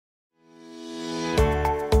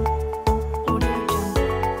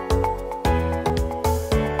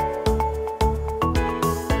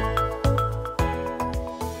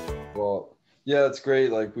Yeah, it's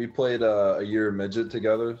great. Like we played a year midget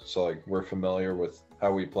together, so like we're familiar with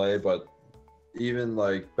how we play. But even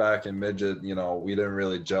like back in midget, we didn't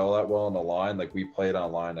really gel that well in the line. Like we played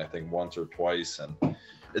online, I think once or twice, and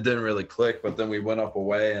it didn't really click. But then we went up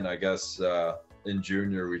away, and I guess in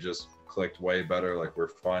junior we just clicked way better. Like we're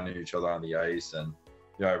finding each other on the ice, and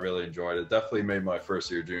yeah, I really enjoyed it. Definitely made my first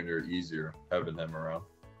year junior easier having him around.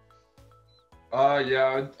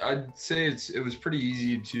 Yeah, I'd say it was pretty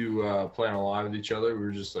easy to play on a line with each other. We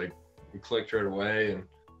were just like, we clicked right away, and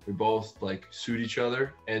we both like suit each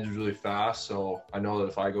other. Andrew's really fast, so I know that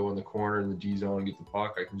if I go in the corner in the D zone and get the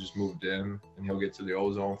puck, I can just move it to him, and he'll get to the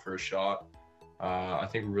O zone for a shot. I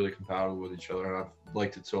think we're really compatible with each other, and I've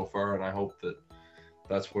liked it so far, and I hope that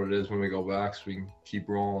that's what it is when we go back, so we can keep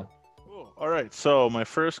rolling. Cool. All right, so my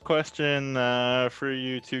first question for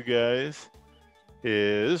you two guys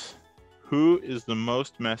is, who is the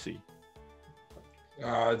most messy?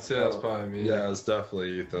 I'd say that's probably me. Yeah, it's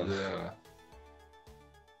definitely Ethan.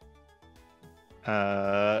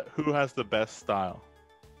 Yeah. Who has the best style?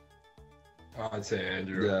 I'd say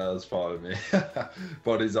Andrew. Yeah, it's probably me.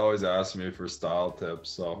 But he's always asking me for style tips,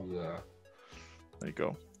 so Yeah. There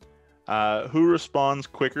you go. Who responds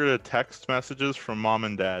quicker to text messages from mom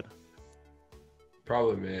and dad?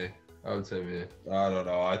 Probably me. I would say me. I don't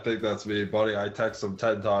know. I think that's me, buddy. I text him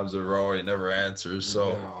 10 times in a row. He never answers.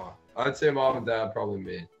 So No. I'd say mom and dad, probably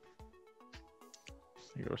me.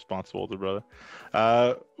 You're responsible older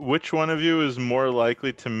brother. Which one of you is more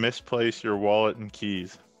likely to misplace your wallet and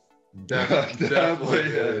keys? definitely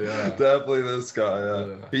this guy.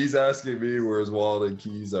 Yeah. He's asking me where his wallet and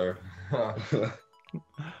keys are.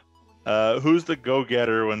 Who's the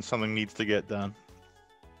go-getter when something needs to get done?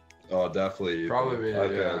 Oh, definitely Ethan. Probably me. I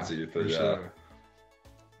think Yeah, it's Ethan. for Yeah. sure.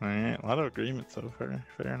 All right, a lot of agreement so far.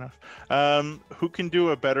 Fair enough. Who can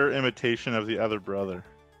do a better imitation of the other brother?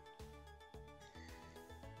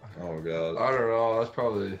 Oh god. I don't know. That's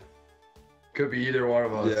probably could be either one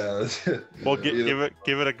of us. Yeah. Well, give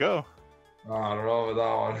it a go. I don't know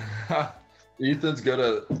about that one. Ethan's good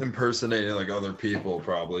at impersonating like other people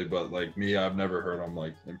probably, but like me, I've never heard him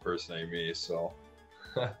like impersonating me. So.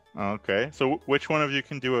 Okay, so which one of you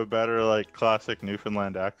can do a better like classic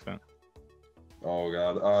Newfoundland accent? Oh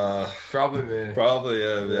god. Probably me. Probably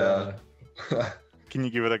him. Yeah. Can you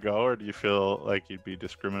give it a go, or do you feel like you'd be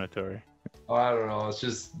discriminatory? Oh, I don't know. It's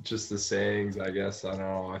just the sayings, I guess. I don't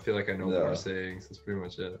know. I feel like I know more sayings. That's pretty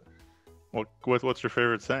much it. What's your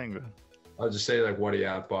favorite saying then? I'll just say like what he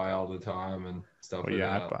at by all the time and stuff What like you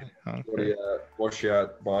that. at by? Okay. What's you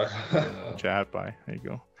at, boy? What you at by? There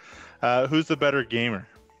you go. Who's the better gamer?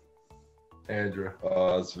 Andrew.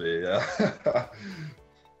 Oh, that's me. Yeah. There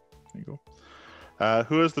you go.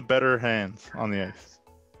 Who has the better hands on the ice?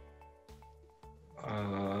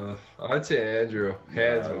 I'd say Andrew.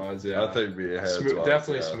 Hands wise, yeah. I think me hands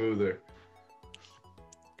definitely smoother.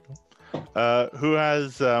 Who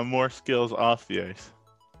has more skills off the ice?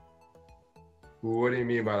 What do you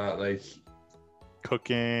mean by that? Like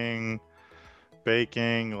Cooking,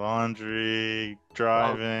 baking, laundry,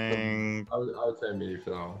 driving, I would say me for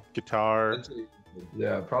that one. guitar.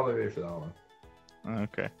 Yeah, probably me for that one.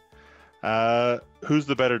 Okay. Who's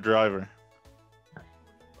the better driver?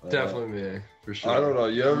 Definitely me, for sure. I don't know.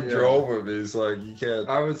 You ever drove with me? It's like you can't.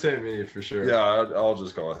 I would say me for sure. Yeah, I'll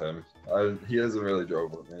just go with him. He hasn't really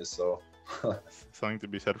drove with me, so. Something to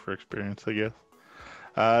be said for experience, I guess.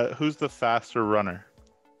 Who's the faster runner?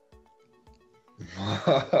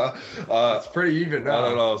 It's pretty even now. I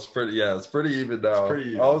don't know. It's pretty even now. It's pretty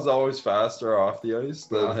even. I was always faster off the ice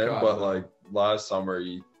than him, but God. like last summer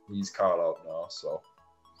he's caught up now. So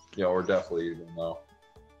yeah, we're definitely even now.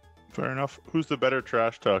 Fair enough. Who's the better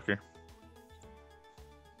trash talker?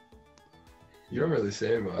 You don't really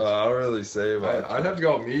say much. I don't really say much. I'd have to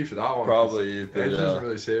go with me for that one. Probably Ethan. Andrew Yeah. doesn't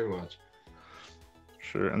really say much.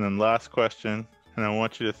 Sure. And then last question, and I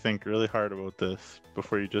want you to think really hard about this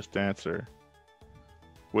before you just answer.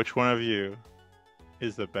 Which one of you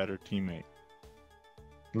is the better teammate?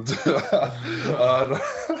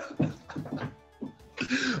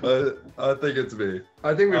 I think it's me.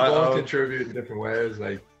 I think we both contribute in different ways.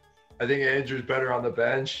 Like, I think Andrew's better on the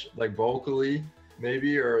bench, like vocally,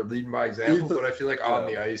 maybe, or leading by example. Ethan, but I feel like on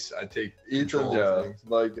the ice, I take Ethan, control yeah, of things.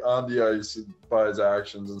 like on the ice by his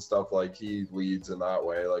actions and stuff, like he leads in that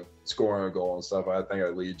way, like scoring a goal and stuff. I think I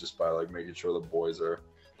lead just by like making sure the boys are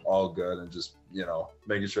all good and just, you know,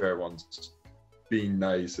 making sure everyone's being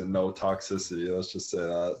nice and no toxicity. Let's just say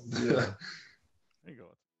that. Yeah.